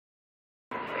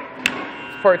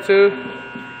part 2.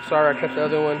 Sorry, I cut the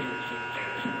other one.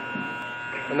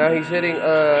 And now he's hitting.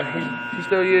 He's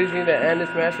still using the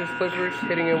Andis Masters clippers,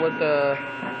 hitting it with the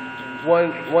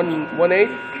 1/8. 1/8.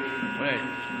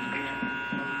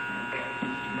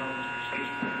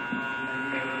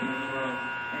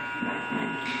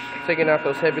 Taking out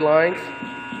those heavy lines.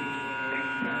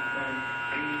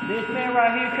 This man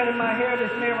right here cutting my hair,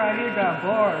 this man right here got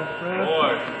bars, bro.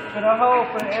 Bars. For the whole,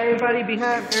 for everybody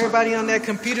behind, everybody on that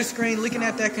computer screen, looking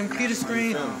at that computer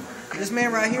screen, this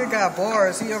man right here got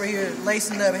bars. He over here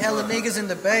lacing up hella niggas in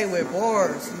the bay with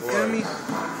bars. You feel me?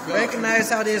 Recognize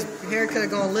how this haircut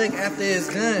gonna look after it's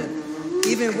done.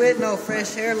 Even with no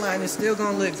fresh hairline, it's still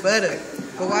gonna look better.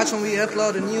 But watch when we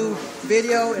upload a new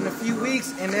video in a few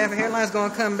weeks and that hairline's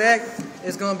gonna come back,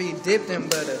 it's gonna be dipped in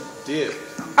butter. Dip.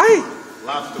 Hey!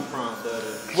 Lobster prawn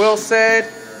butter. Well said.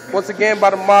 Once again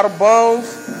by the model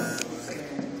Bones.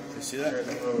 You see that?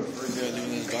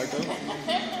 Leaving this dark though?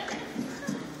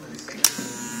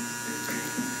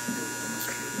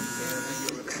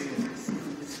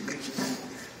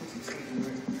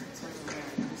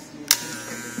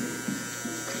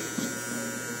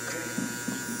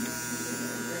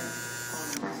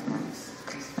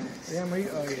 Yeah, oh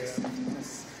yeah.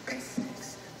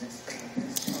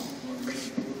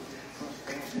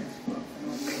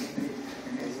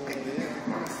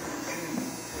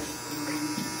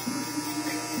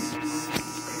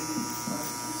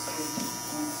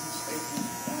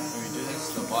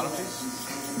 The bottom piece?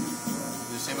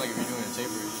 It's the same like if you're doing a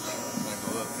taper, it's just gonna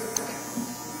go up.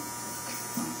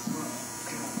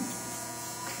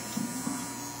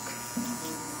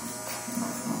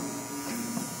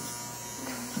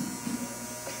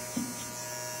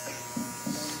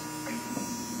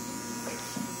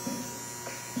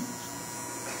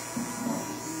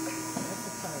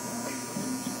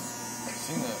 I've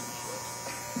seen that.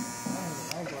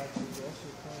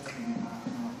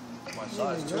 My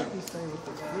size too.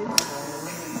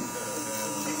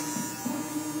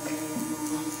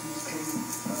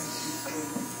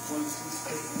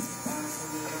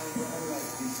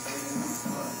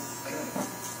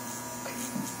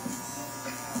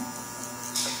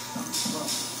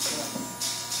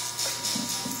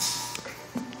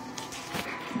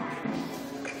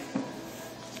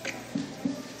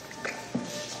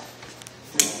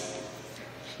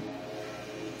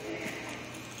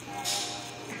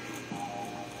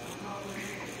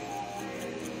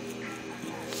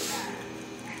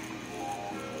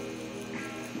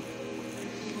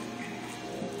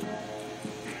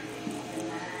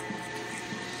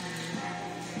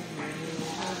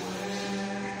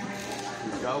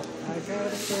 Go. I got a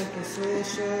fucking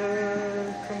swisher.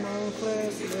 Come on,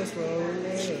 class, let's roll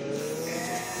it.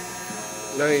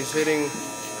 Now he's hitting.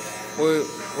 Well,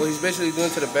 he's basically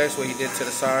doing to the best what he did to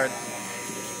the side.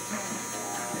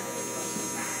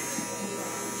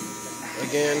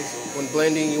 Again, when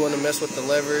blending, you want to mess with the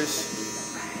levers.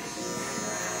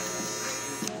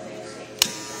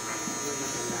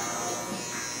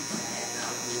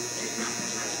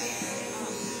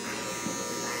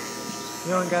 You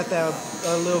don't got that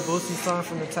little boosty song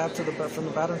from the top to the from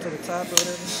the bottom to the top or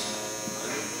whatever?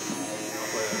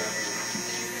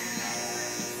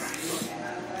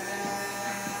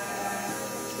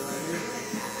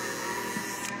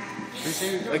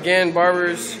 Again,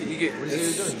 barbers, you get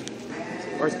this,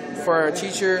 or for our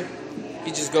teacher,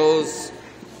 he just goes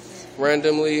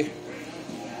randomly,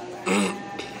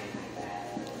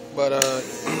 but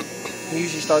he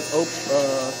usually starts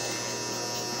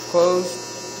closed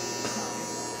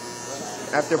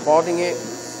after balding it,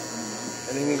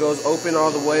 and then he goes open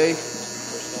all the way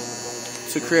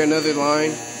to create another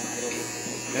line,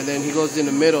 and then he goes in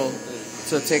the middle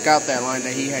to take out that line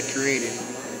that he had created.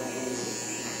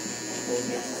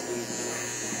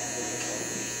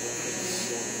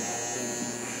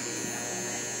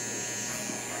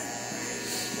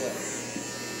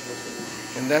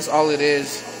 And that's all it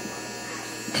is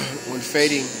when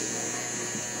fading.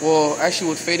 Well,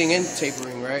 actually with fading and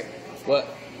tapering, right? What?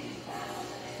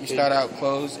 You start out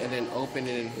closed and then open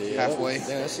it halfway.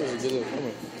 Yeah, that's a good little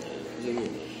camera.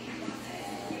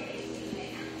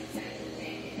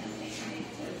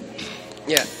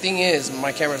 Yeah, thing is,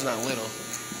 my camera's not little.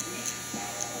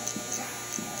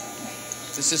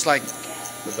 This is like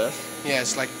the best? Yeah,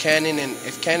 it's like Canon, and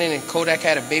if Canon and Kodak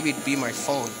had a baby, it'd be my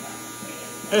phone.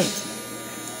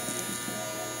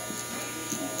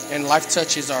 And Life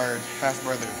Touch is our half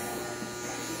brother.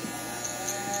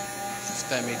 If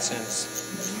that made sense.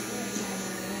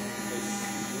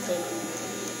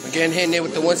 Again, hitting it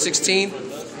with the 116. Hey,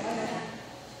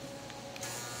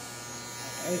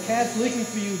 Cat's looking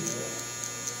for you.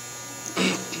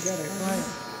 You got a client.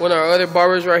 One of our other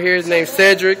barbers right here is named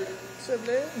Cedric. What's up,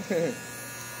 man?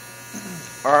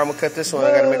 Alright, I'm gonna cut this one. I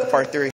gotta make a part 3.